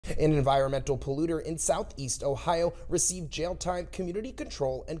An environmental polluter in southeast Ohio received jail time, community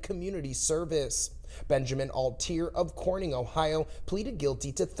control, and community service. Benjamin Altier of Corning, Ohio, pleaded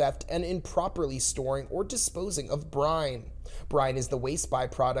guilty to theft and improperly storing or disposing of brine. Brine is the waste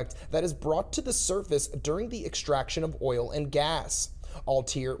byproduct that is brought to the surface during the extraction of oil and gas.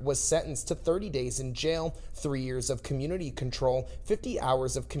 Altier was sentenced to 30 days in jail, 3 years of community control, 50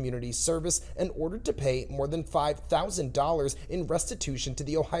 hours of community service, and ordered to pay more than $5,000 in restitution to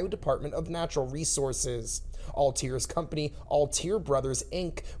the Ohio Department of Natural Resources. Altier's company, Altier Brothers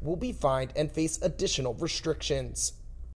Inc., will be fined and face additional restrictions.